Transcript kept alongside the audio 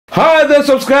Hi there,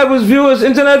 subscribers, viewers,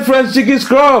 internet friends, Chiki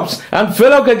Scrubs, and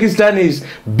fellow Kakistanis.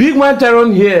 Big man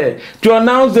Tyrone here to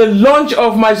announce the launch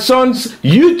of my son's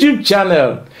YouTube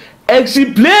channel,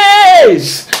 XC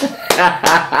Plays.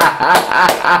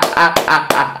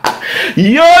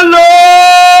 YOLO!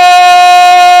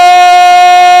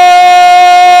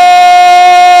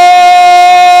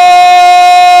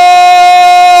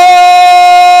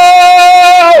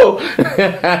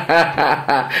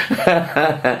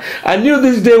 I knew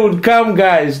this day would come,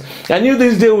 guys. I knew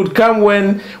this day would come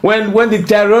when the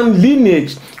Tyrone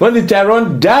lineage, when the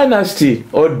Tyrone dynasty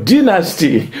or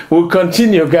dynasty will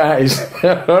continue, guys.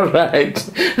 All right.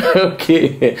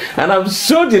 Okay. And I'm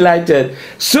so delighted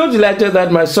that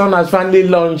my son has finally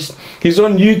launched his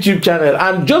own YouTube channel.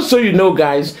 And just so you know,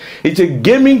 guys, it's a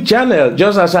gaming channel,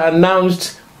 just as I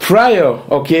announced prior,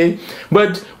 okay?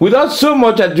 But without so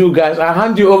much ado, guys, I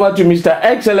hand you over to Mr.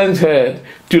 Excellent Head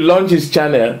to launch his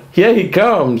channel. Here he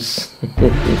comes.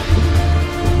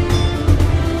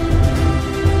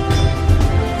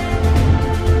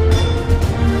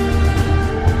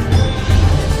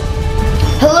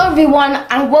 Hello everyone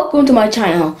and welcome to my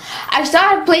channel. I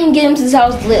started playing games since I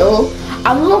was little.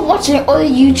 I love watching other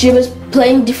YouTubers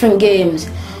playing different games.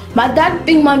 My dad,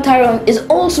 Big Man Tyrone, is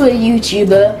also a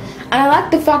YouTuber. And I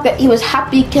like the fact that he was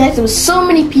happy connected with so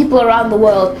many people around the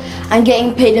world and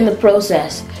getting paid in the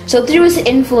process. So through his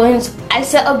influence, I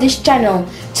set up this channel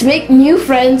to make new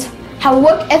friends, have a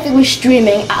work ethic with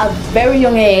streaming at a very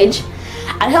young age,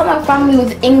 and help my family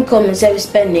with income instead of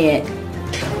spending it.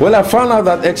 Well, I found out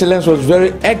that Excellence was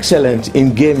very excellent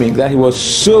in gaming, that he was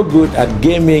so good at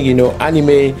gaming, you know,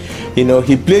 anime, you know,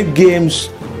 he played games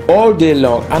all day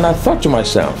long, and I thought to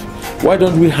myself, why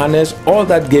don't we harness all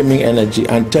that gaming energy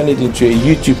and turn it into a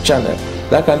YouTube channel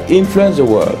that can influence the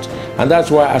world? And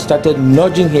that's why I started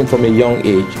nudging him from a young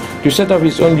age to set up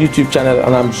his own YouTube channel,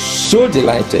 and I'm so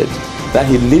delighted that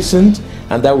he listened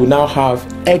and that we now have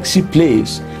XC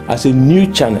Plays as a new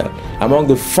channel among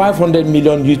the 500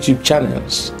 million YouTube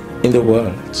channels in the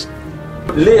world.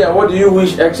 Leah, what do you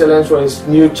wish Excellence for his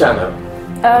new channel?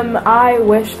 I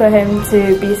wish for him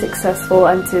to be successful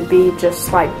and to be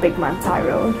just like Big Man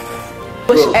Tyrone.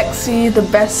 I wish XC the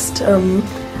best,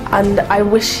 and I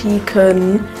wish he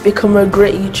can become a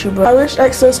great YouTuber. I wish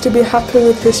Excellence to be happy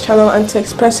with his channel and to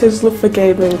express his love for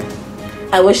gaming.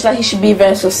 I wish that he should be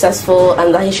very successful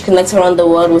and that he should connect around the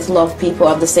world with a lot of people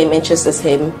who have the same interests as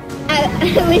him. I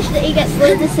wish that he gets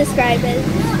loads of subscribers.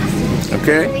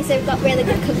 Okay. At least they've got really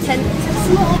good content.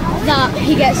 That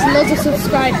he gets loads of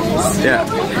subscribers. Yeah.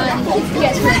 And he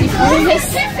gets really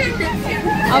famous.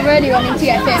 I really want him to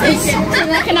get famous. So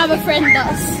I can have a friend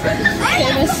that's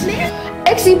famous.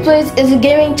 XC Plays is a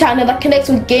gaming channel that connects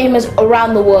with gamers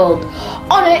around the world.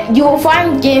 On it, you will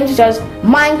find games such as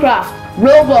Minecraft,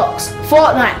 Roblox,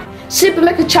 Fortnite, Super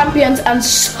Mega Champions, and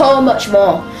so much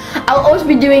more. I'll also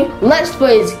be doing Let's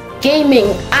Plays,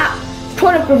 gaming, app,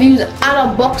 product reviews, and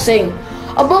unboxing.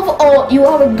 Above all, you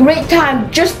will have a great time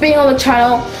just being on the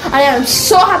channel, and I am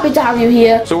so happy to have you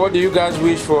here. So what do you guys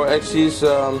wish for XC's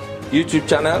YouTube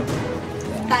channel?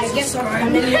 I guess a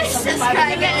million subscribers.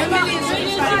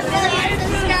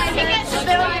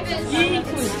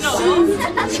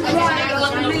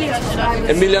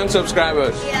 A million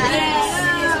subscribers.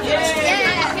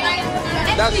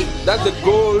 That's the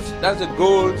gold. That's the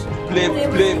gold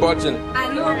play button.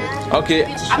 I know. Okay.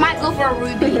 I might go for a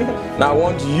ruby. Now I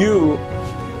want you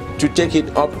to take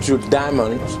it up to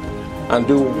diamond and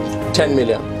do 10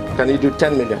 million. Can you do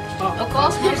 10 million? Of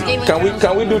course, most gaming.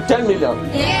 Can we do 10 million?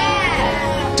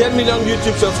 Yeah. 10 million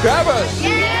YouTube subscribers.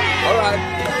 Yeah. All right.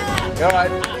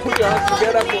 Put your hands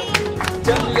together for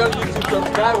 10 million YouTube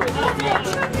subscribers.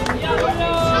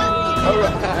 All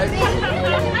right.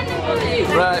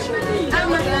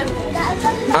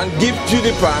 And give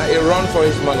PewDiePie a run for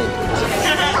his money.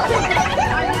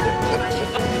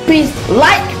 Please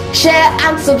like, share,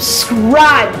 and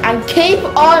subscribe, and keep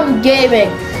on gaming.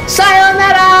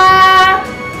 Sayonara!